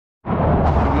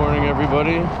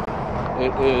everybody.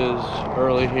 It is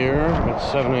early here. It's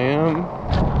 7 a.m.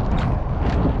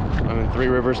 I'm in Three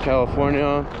Rivers,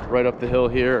 California. Right up the hill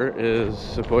here is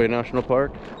Sequoia National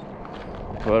Park.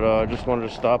 But I just wanted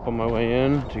to stop on my way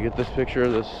in to get this picture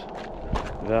of this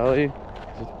valley.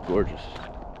 It's gorgeous.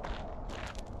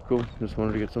 Cool. Just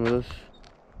wanted to get some of this.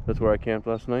 That's where I camped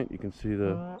last night. You can see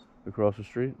the across the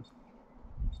street,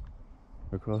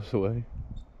 across the way.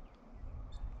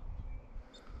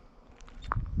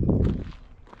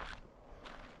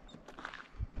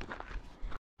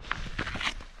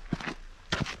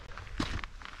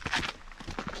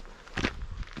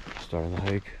 Starting the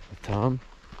hike with Tom.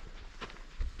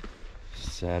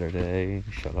 Saturday,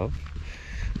 shut up.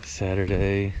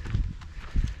 Saturday,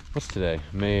 what's today?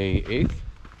 May 8th?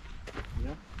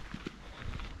 Yeah.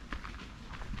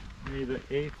 May the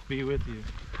 8th be with you.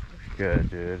 Good,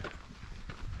 dude.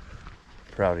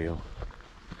 Proud of you.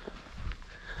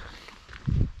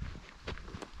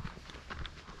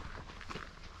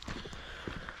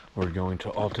 We're going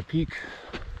to Alta Peak,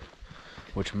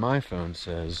 which my phone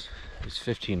says is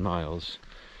 15 miles.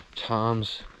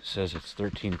 Tom's says it's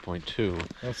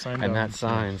 13.2, and that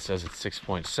sign says it's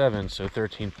 6.7, so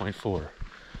 13.4.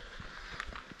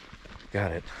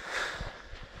 Got it.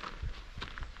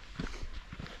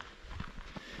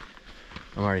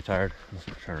 I'm already tired. Let's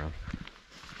turn around.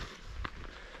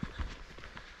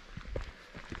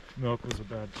 Milk was a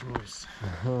bad choice.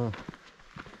 Uh-huh.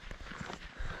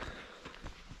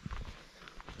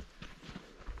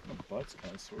 My butt's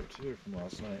kind of sore too from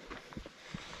last night.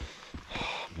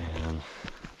 Oh, man.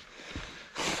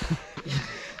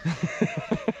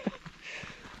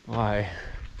 Why?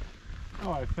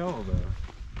 Oh, I fell though.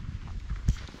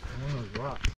 One of those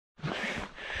rocks.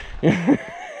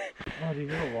 Oh, do you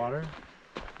get water?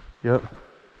 Yep.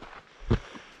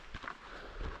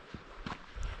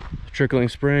 Trickling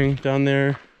spring down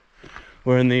there.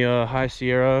 We're in the High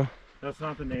Sierra. That's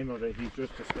not the name of it, he's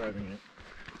just describing it.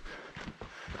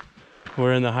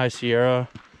 We're in the High Sierra.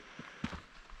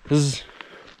 This is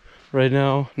right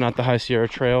now not the High Sierra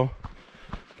Trail,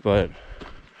 but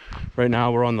right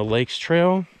now we're on the Lakes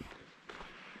Trail,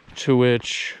 to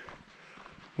which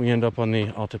we end up on the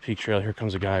Alta Peak Trail. Here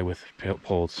comes a guy with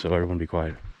poles, so everyone be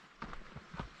quiet.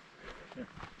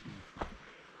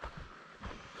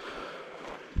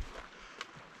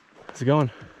 How's it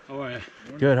going? How are you?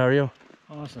 Good, how are you?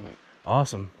 Awesome.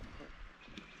 Awesome.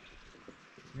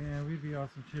 Yeah, we'd be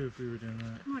awesome too if we were doing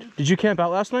that. Did you camp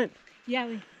out last night? Yeah,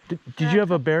 we... Did you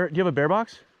have a bear? Do you have a bear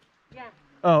box? Yeah.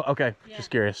 Oh, okay. Yeah. Just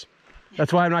curious.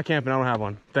 That's why I'm not camping. I don't have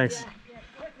one. Thanks.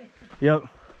 Yeah. Yep.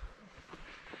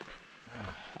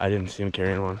 I didn't see him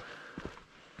carrying one.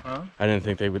 Huh? I didn't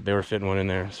think they were fitting one in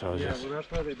there, so I was just... well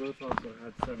that's why they both also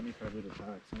had 75 liter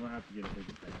packs. I'm gonna have to get a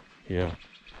bigger tank. Yeah.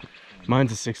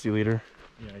 Mine's a 60 liter.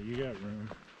 Yeah, you got room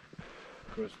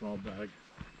for a small bag.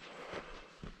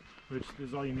 Which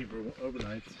is all you need for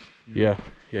overnights. You know?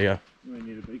 Yeah. You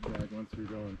only need a big bag once you're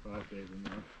going 5 days in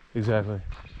there. Exactly.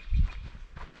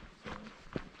 So,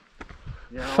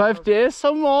 yeah, 5 days,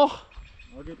 some more.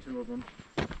 I'll get 2 of them.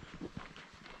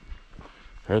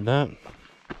 Heard that.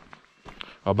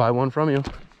 I'll buy one from you.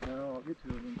 No, I'll get 2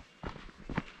 of them.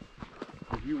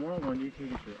 If you want one, you can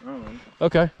get your own.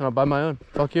 Okay, and I'll buy my own.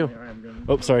 Fuck you.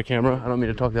 Oh, sorry, camera. I don't mean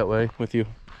to talk that way with you.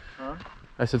 Huh?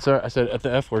 I said sorry. I said at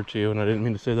the F word to you, and I didn't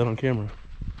mean to say that on camera.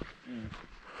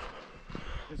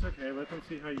 It's okay. Let them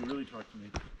see how you really talk to me.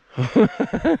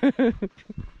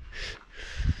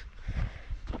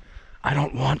 I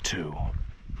don't want to.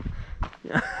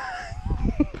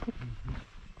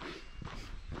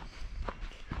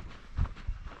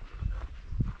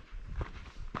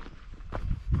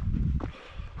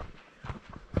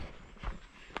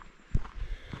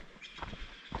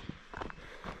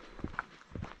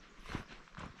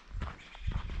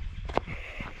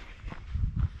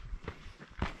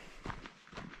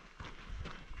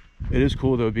 It is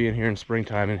cool though being here in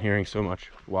springtime and hearing so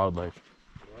much wildlife.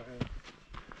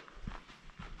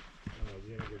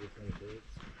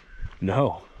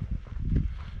 No.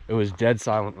 It was dead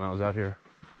silent when I was out here.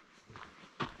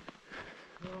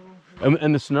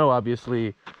 And the snow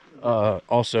obviously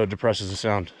also depresses the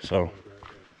sound, so.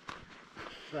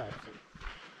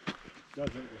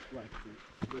 Doesn't reflect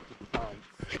the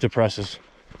clouds. Depresses.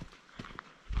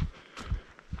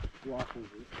 Waffles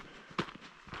it.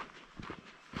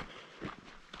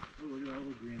 Oh, look at that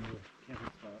little green little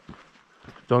camping spot.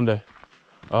 ¿Dónde?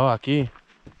 Oh, aquí.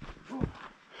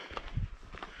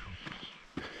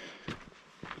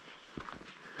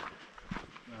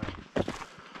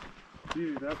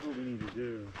 Dude, that's what we need to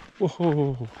do.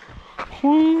 Whoa.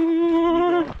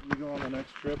 We go on the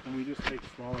next trip and we just take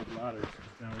smaller bladders, because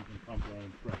now we can pump our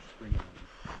own fresh spring water.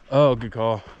 Oh, good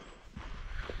call.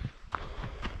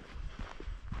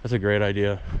 That's a great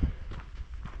idea.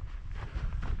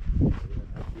 We don't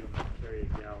have to be able to carry a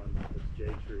gallon of this J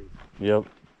tree. Yep.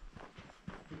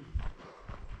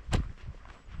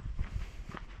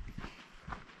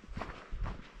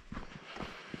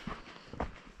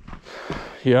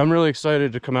 Yeah, I'm really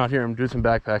excited to come out here and do some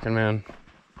backpacking, man.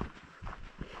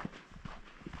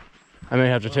 I may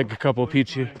have to take a couple of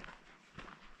PT.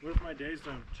 What if my days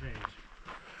don't change?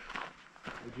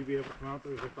 Would you be able to come out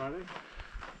Thursday, Friday?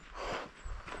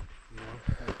 No.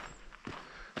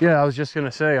 Yeah, I was just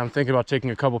gonna say, I'm thinking about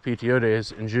taking a couple PTO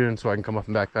days in June so I can come up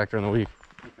and backpack during the week.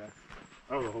 Okay.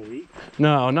 Oh, the whole week?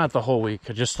 No, not the whole week.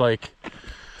 Just like,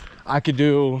 I could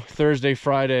do Thursday,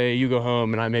 Friday, you go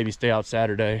home, and I maybe stay out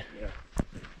Saturday. Yeah.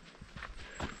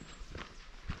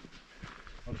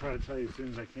 I'll try to tell you as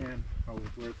soon as I can how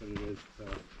worth it is to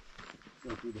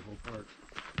go through the whole park.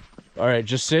 All right,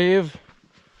 just save.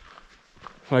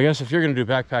 Well, I guess if you're gonna do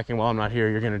backpacking while I'm not here,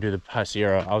 you're gonna do the High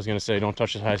Sierra. I was gonna say don't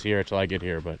touch the High Sierra till I get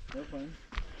here, but That's fine.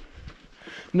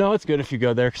 no, it's good if you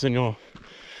go there, because then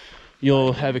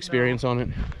you'll have experience on it.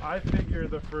 I figure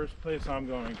the first place I'm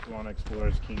going to want to explore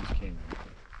is Kings Canyon.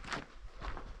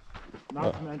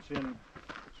 Not to mention,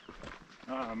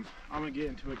 I'm gonna get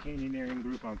into a canyoneering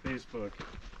group on Facebook.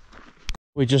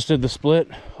 We just did the split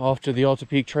off to the Alta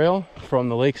Peak Trail from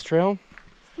the Lakes Trail.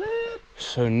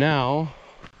 So now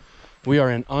we are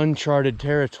in uncharted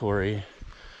territory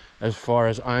as far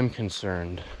as I'm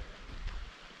concerned.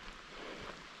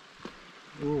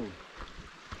 Ooh,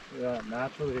 yeah,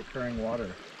 naturally occurring water.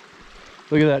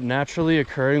 Look at that naturally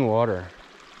occurring water.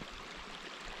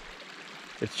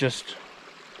 It's just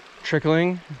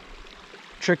trickling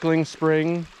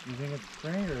spring. You think it's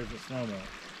spring or is it snowmelt?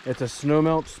 It's a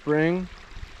snowmelt spring.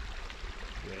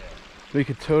 Yeah. We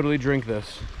could totally drink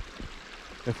this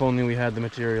if only we had the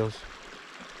materials.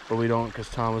 But we don't, because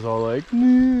Tom was all like,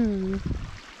 no.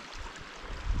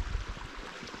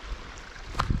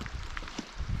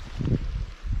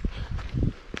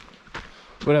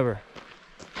 Whatever.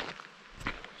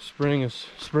 Spring is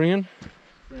springing.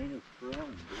 Spring is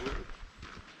sprung, dude.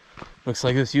 Looks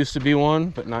like this used to be one,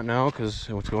 but not now because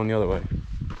it's going the other way.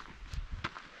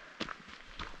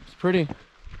 It's pretty.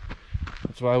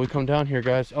 That's why we come down here,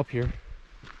 guys, up here.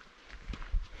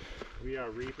 We are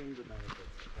reaping the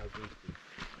benefits as we speak.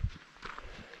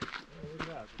 Oh, look at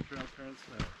that, the transparent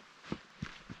snow.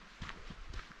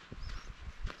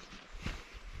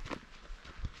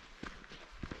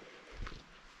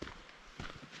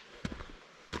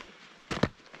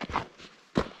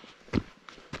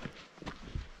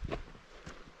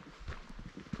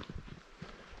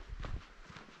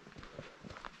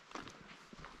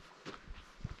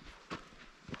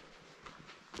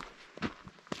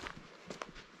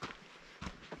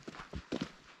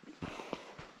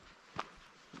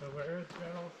 So where is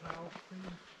General Powell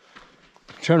Street?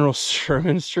 General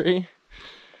Sherman Street.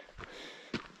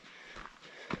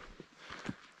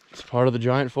 It's part of the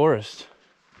giant forest,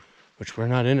 which we're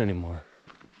not in anymore.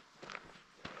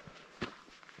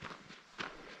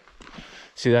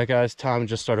 See that, guys? Tom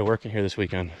just started working here this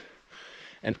weekend,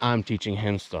 and I'm teaching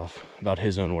him stuff about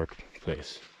his own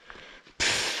workplace.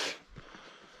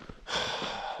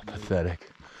 Pathetic.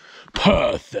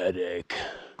 Pathetic.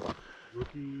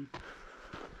 Rookie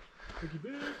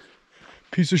bitch.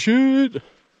 Piece of shit.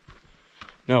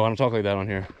 No, I don't talk like that on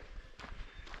here.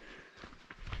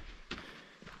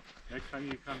 Next time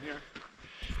you come here,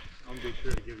 I'll be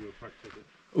sure to give you a park ticket.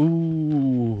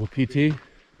 Ooh, a PT?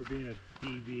 For being a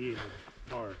DV in the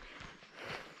park.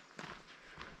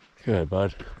 Good,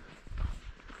 bud.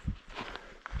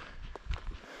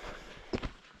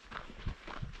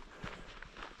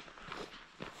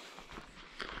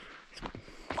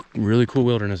 Really cool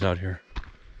wilderness out here.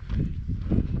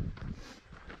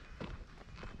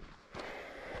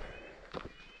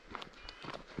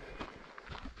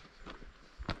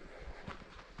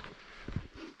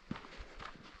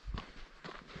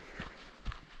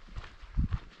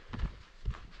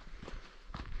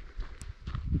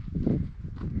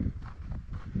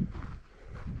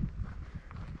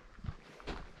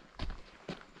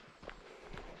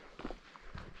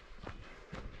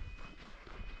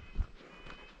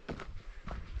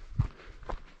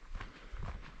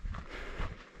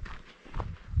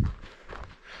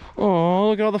 Oh,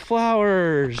 look at all the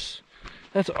flowers.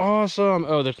 That's awesome.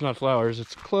 Oh, that's not flowers,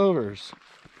 it's clovers.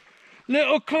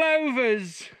 Little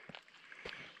clovers.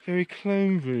 Very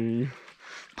clovey.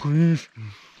 Please.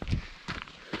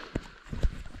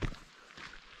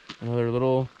 Another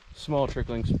little small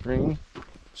trickling stream.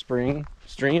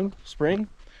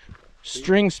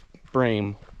 String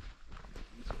sprame.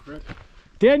 Crick.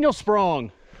 Daniel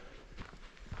Sprong.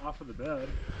 Off of the bed.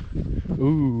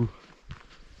 Ooh.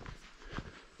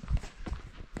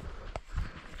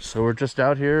 So we're just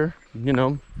out here, you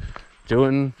know,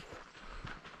 doing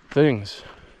things.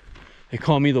 They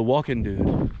call me the walking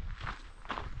dude.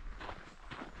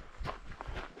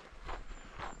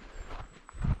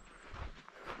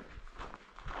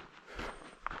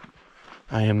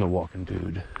 I am the walking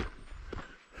dude.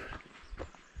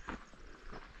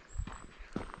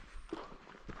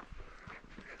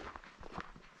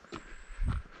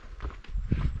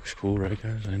 Looks cool, right,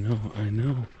 guys? I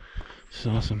know. It's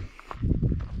awesome.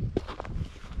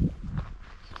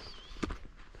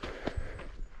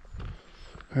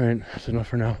 All right, that's enough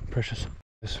for now. Precious.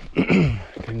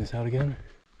 Getting this out again.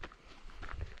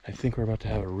 I think we're about to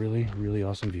have a really, really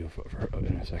awesome view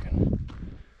in a second.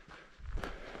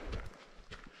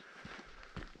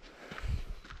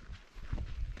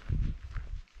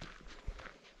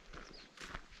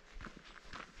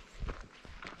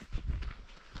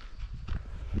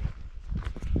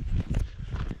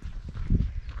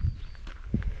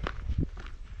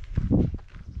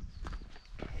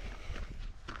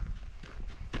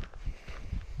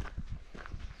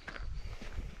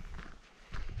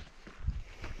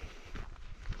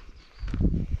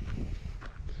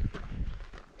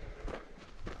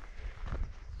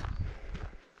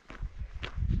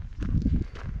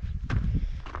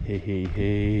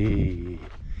 Hey.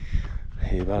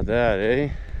 Hey about that, eh?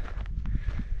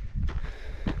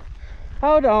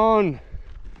 Hold on.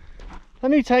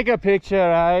 Let me take a picture, eh?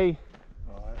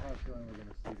 Oh, I have a feeling we're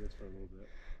gonna see this for a little bit.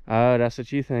 Oh, that's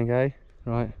what you think, eh?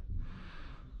 Right.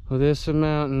 Well, there's some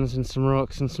mountains and some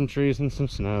rocks and some trees and some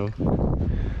snow.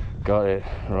 Got it.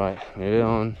 Right. Move it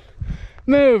on.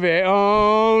 Move it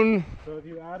on! So if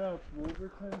you add up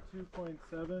Wolverton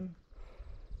 2.7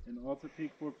 and Alta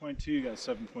Peak 4.2, you got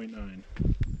 7.9.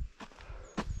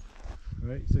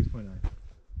 Right? 6.9.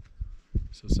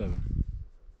 So 7.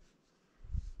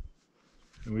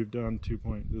 And we've done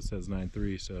this says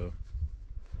 9.3, so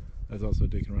that's also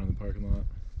dicking around the parking lot.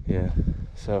 Yeah.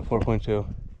 So 4.2.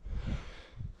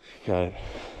 Got it.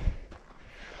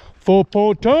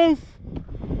 4.2!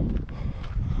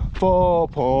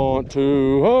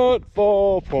 4.2 hut,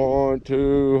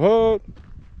 4.2 hut.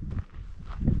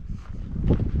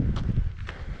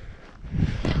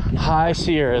 High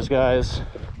Sierras, guys.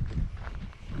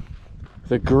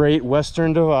 The Great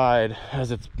Western Divide,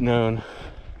 as it's known,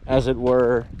 as it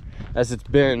were, as it's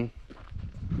been,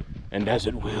 and as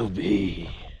it will be.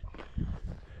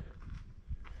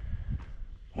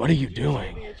 What are you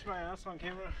doing? Did you itch my ass on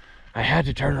camera? I had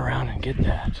to turn around and get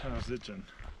that. I was itching.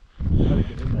 I had to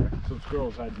get in there. Some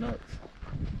squirrels had nuts.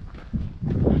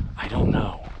 I don't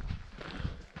know.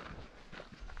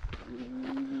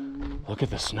 Look at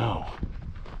the snow.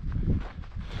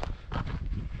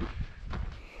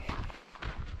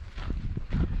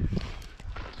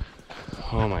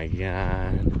 Oh my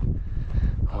god.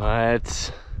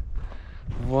 What?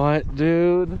 What,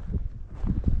 dude?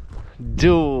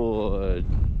 Dude.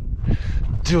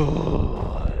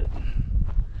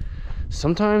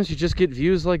 Sometimes you just get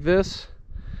views like this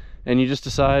and you just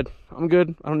decide, I'm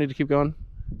good, I don't need to keep going.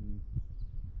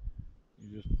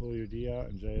 You just pull your D out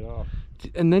and J it off.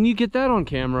 And then you get that on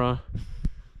camera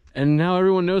and now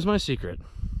everyone knows my secret.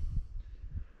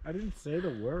 I didn't say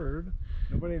the word.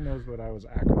 Nobody knows what I was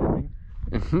acronyming.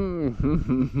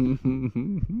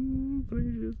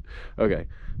 Okay,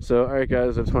 so alright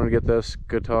guys, I just wanted to get this.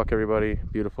 Good talk, everybody.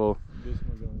 Beautiful.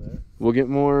 We'll get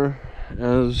more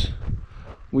as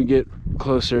we get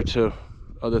closer to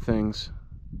other things.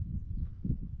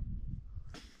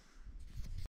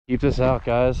 Keep this out,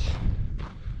 guys.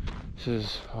 This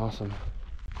is awesome.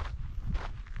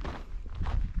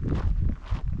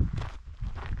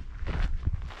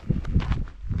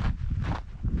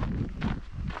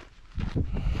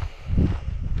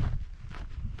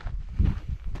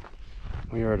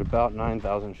 We are at about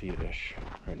 9,000 feet-ish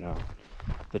right now.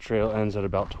 The trail ends at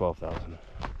about 12,000.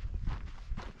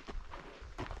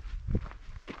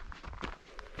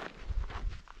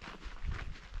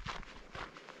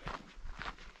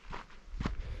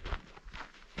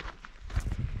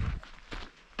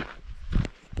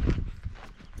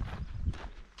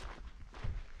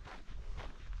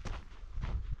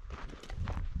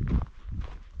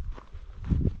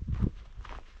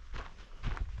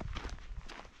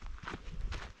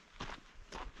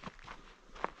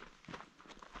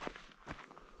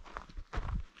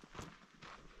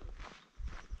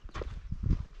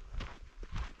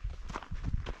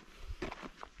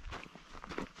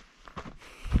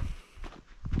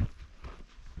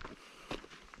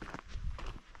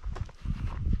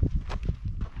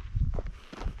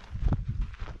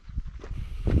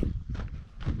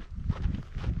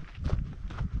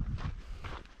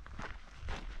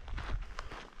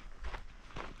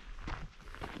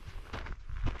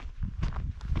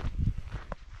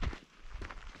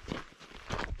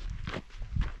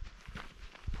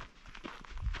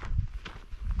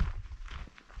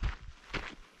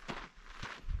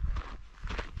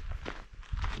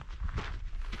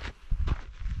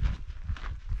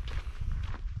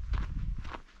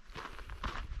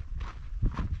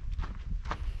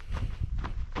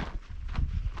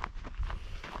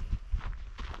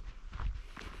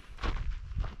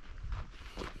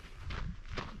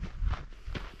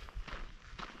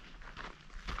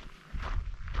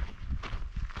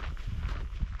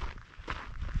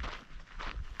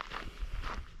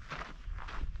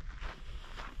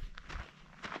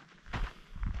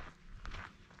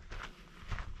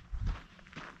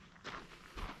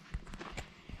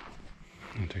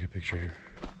 take a picture here.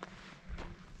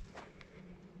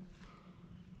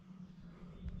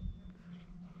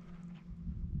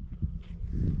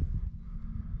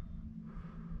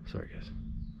 Sorry, guys.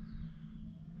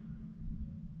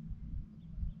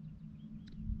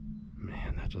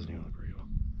 Man, that doesn't even look real.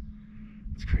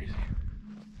 It's crazy.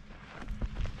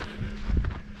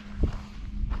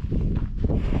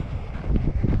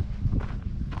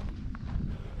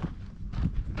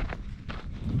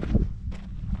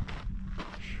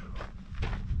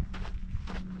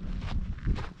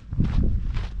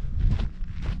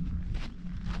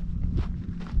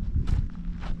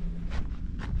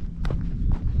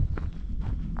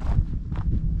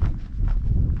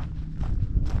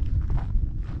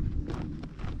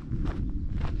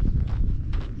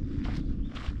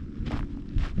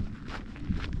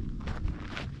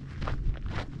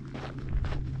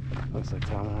 Looks like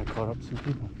Tom and I caught up to some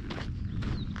people,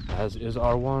 as is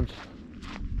our wont.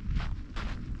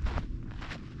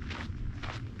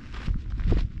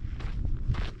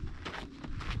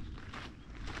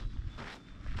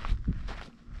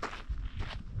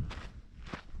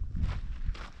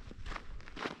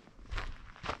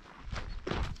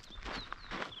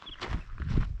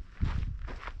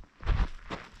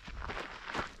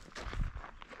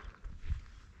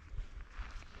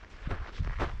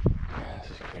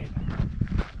 This is great.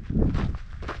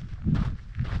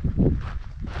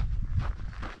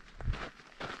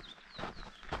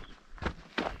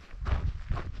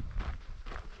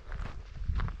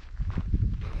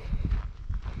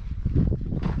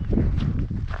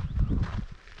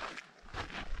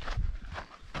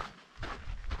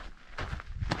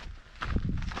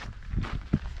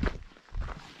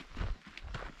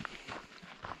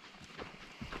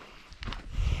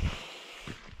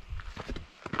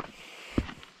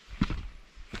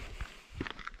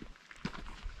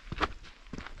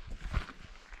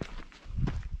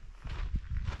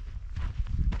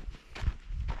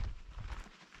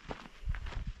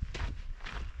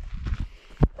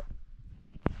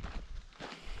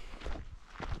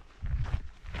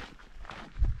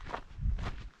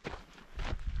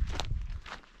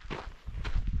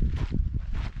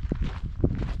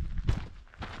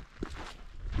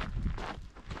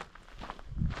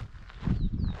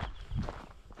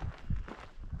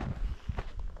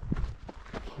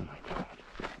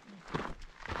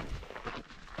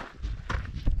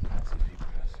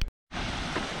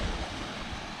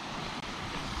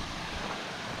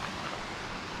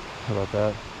 How about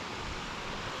that?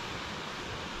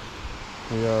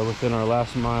 We are within our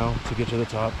last mile to get to the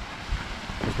top.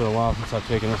 It's been a while since I've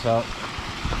taken this out.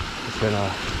 It's been a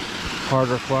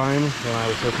harder climb than I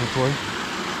was hoping for,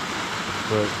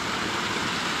 but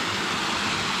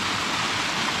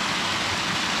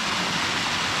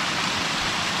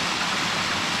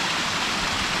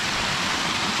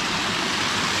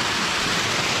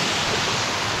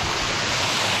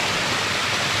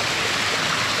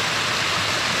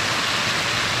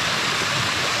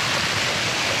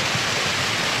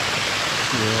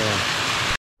yeah.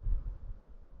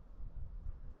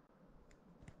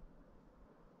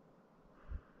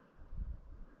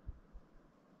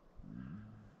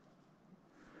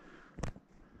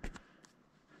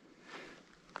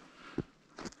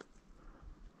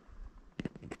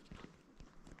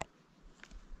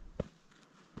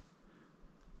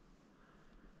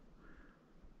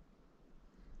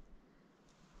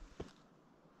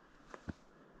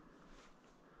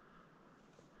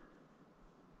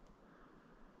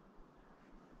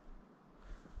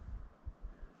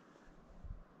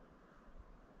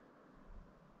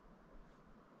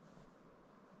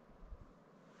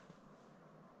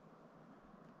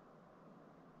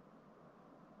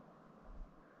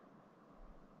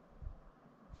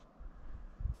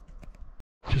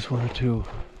 Just wanted to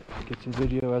get some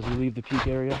video as we leave the peak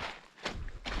area.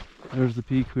 There's the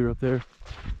peak, we were up there.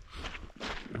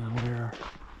 Now we're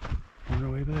on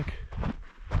our way back.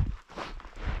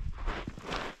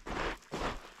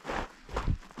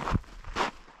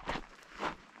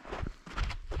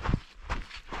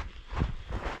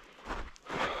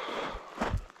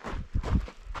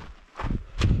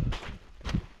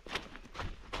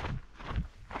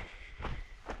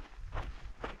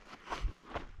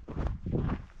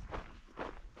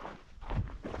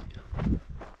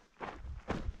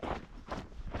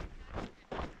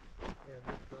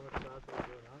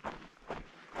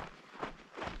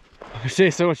 I say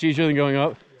it's so much easier than going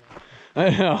up. Yeah. I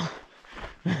know.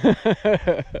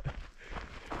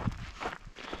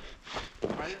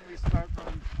 Why didn't we start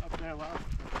from up there last?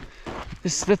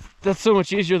 That's so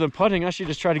much easier than putting. I should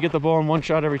just try to get the ball in one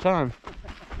shot every time.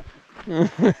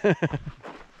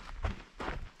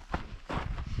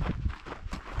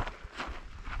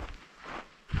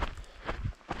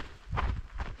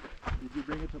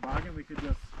 bring a toboggan, we could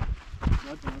just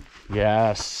sled down.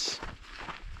 Yes.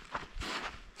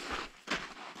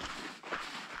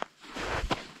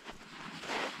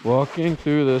 Walking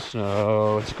through the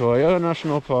snow at Sequoia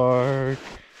National Park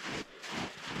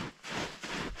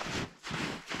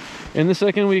in the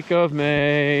second week of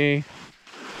May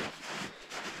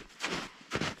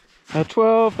at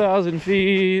 12,000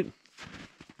 feet.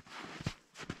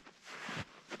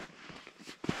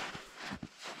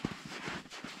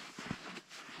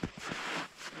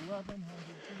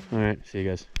 All right, see you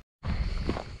guys.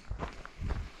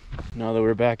 Now that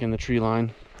we're back in the tree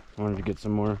line, I wanted to get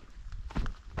some more.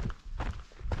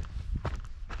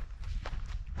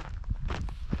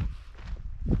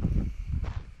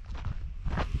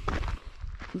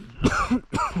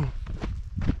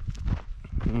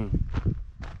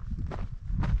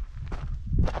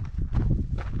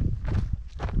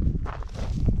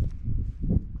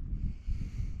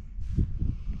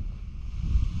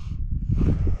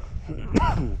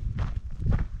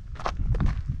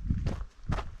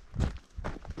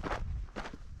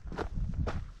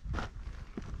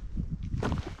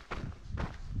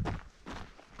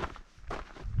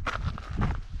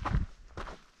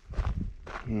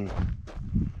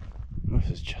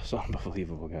 This is just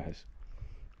unbelievable, guys.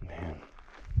 Man.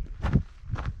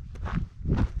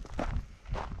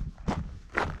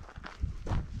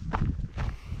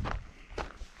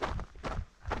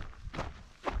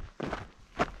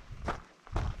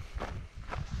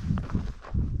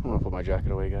 I'm gonna put my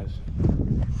jacket away, guys.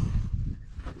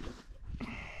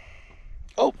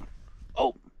 Oh!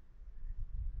 Oh!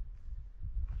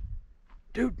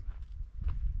 Dude!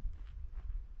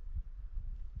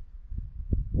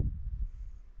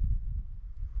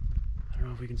 I don't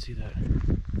know if we can see that.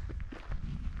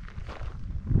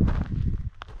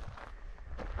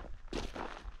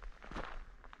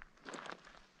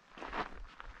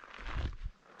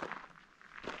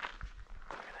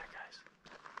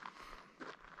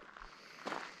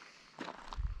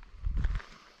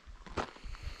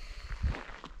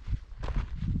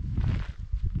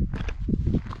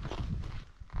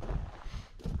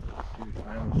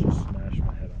 I almost just smashed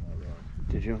my head on that rock.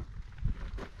 Did you?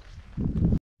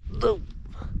 No.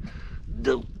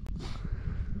 No.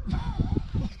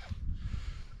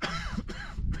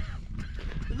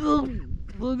 No.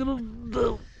 Look at him.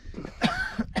 No.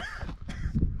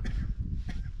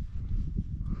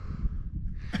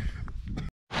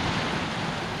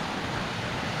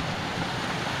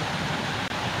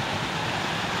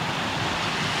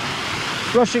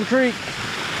 Russian Creek.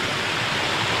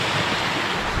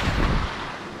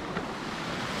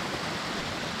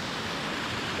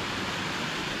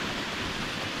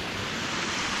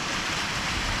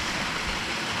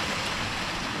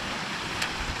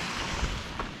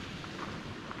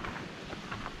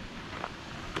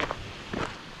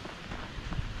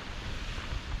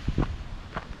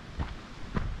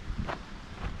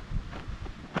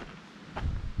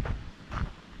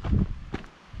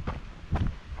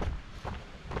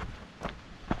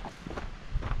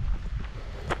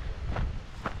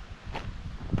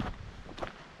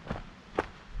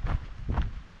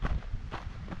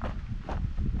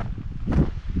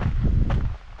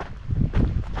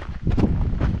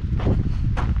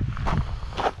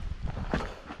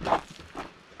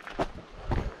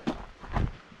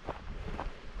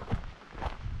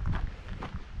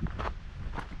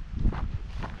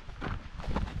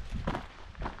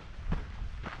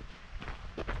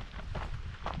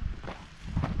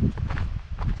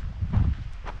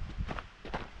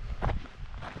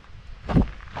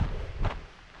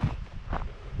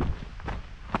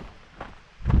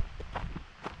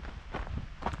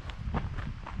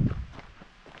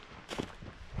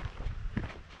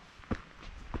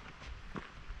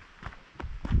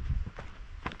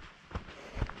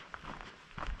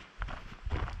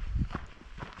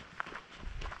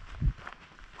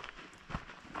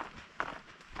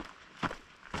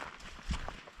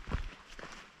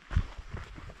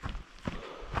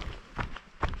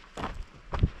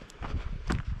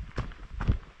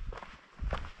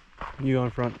 You go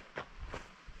in front.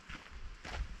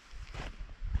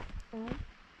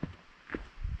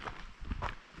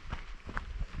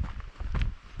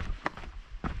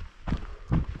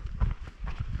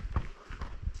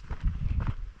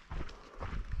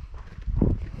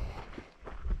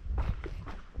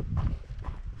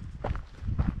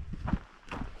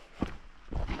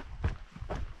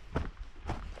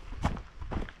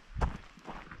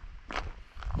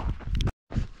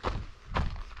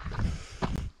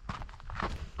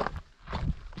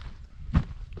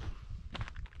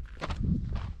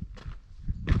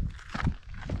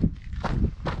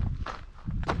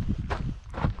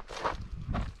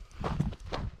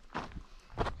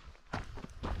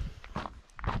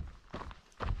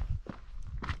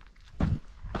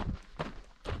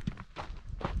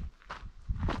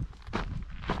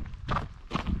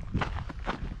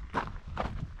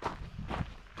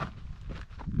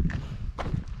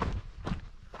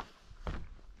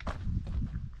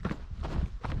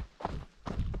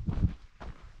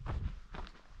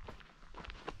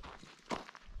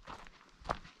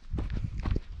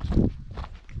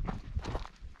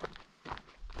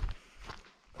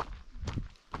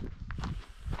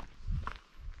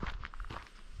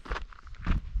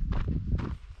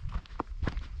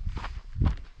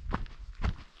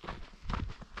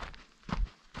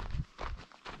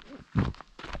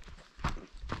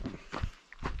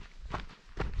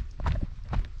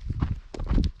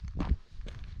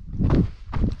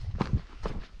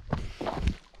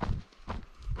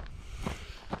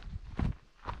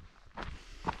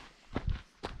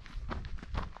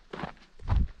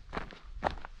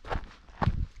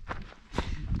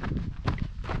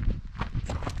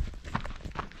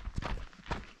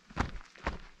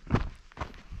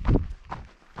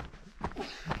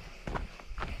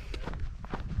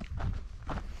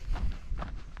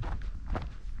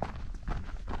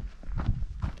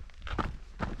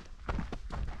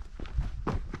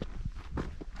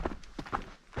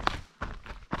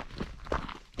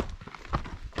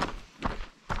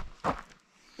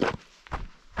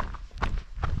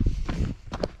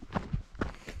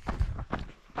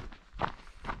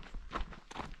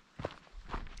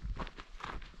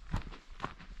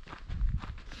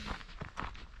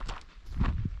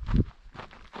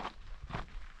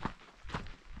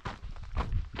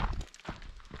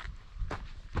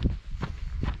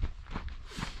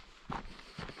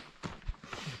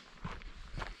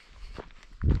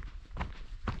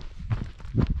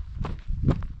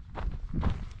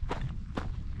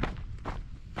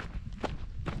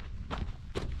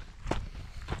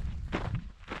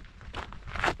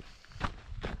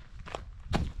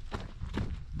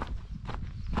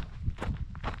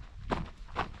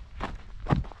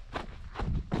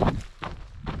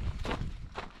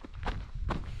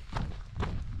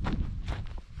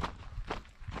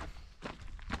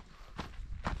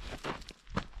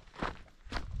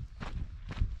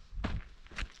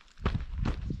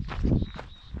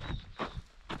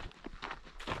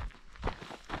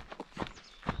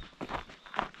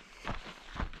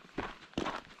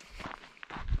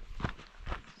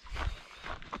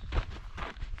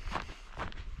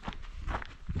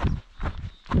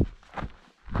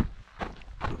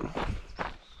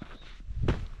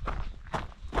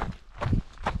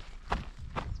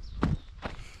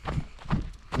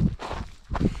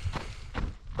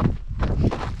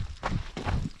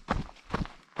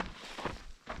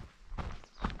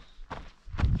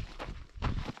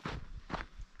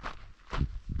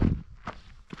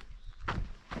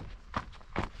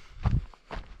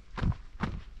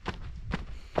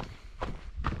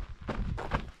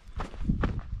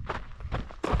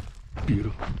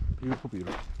 Beautiful, beautiful,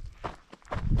 beautiful.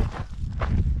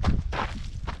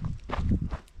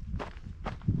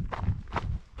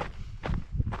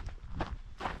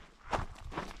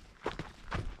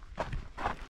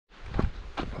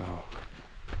 Wow.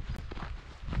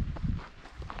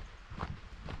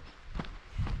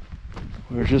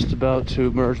 We're just about to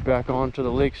merge back onto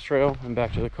the Lakes Trail and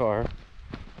back to the car.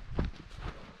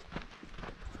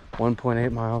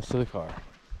 1.8 miles to the car.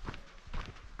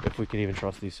 If we can even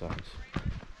trust these signs.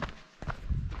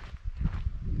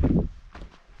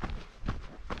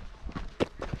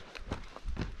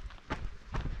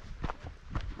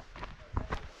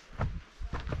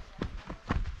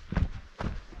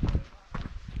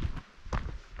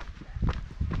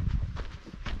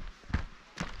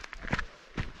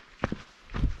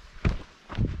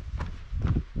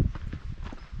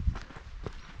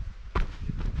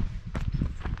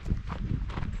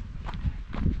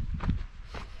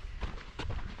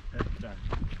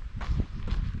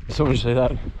 Someone say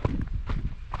that?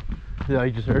 Yeah,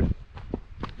 you just heard?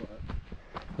 What?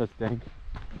 That's dank.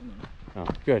 I don't know.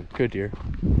 Oh, good, good deer.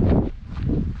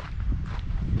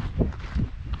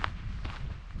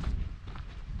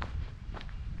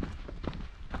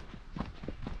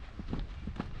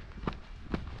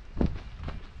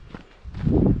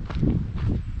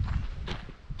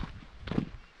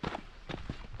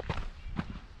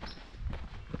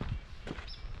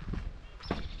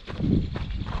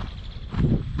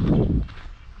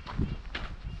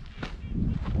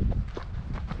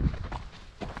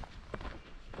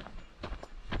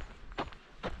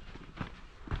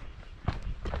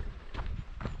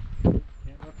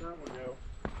 Can't let that one go.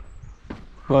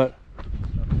 What?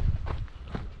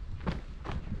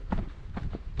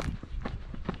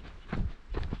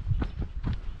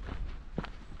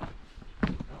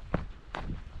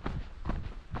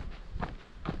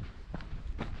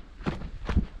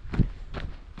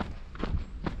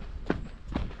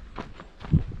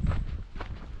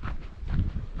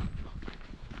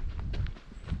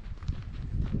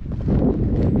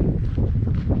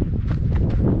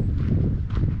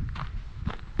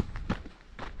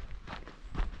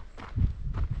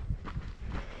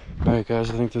 Alright guys,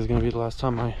 I think this is going to be the last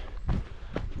time I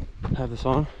have this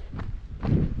on.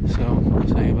 So, I'll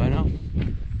say goodbye now.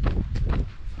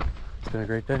 It's been a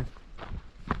great day.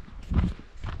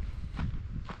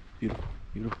 Beautiful,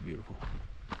 beautiful, beautiful.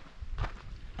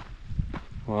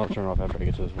 Well, I'll turn off after I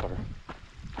get to this water.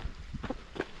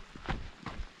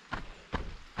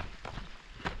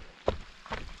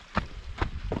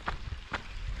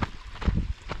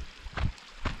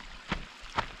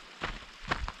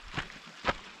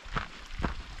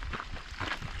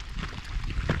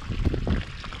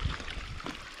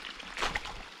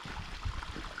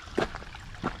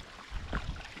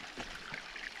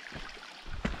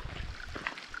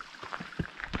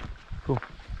 Cool.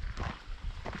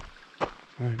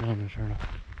 Alright, now I'm gonna turn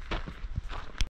off.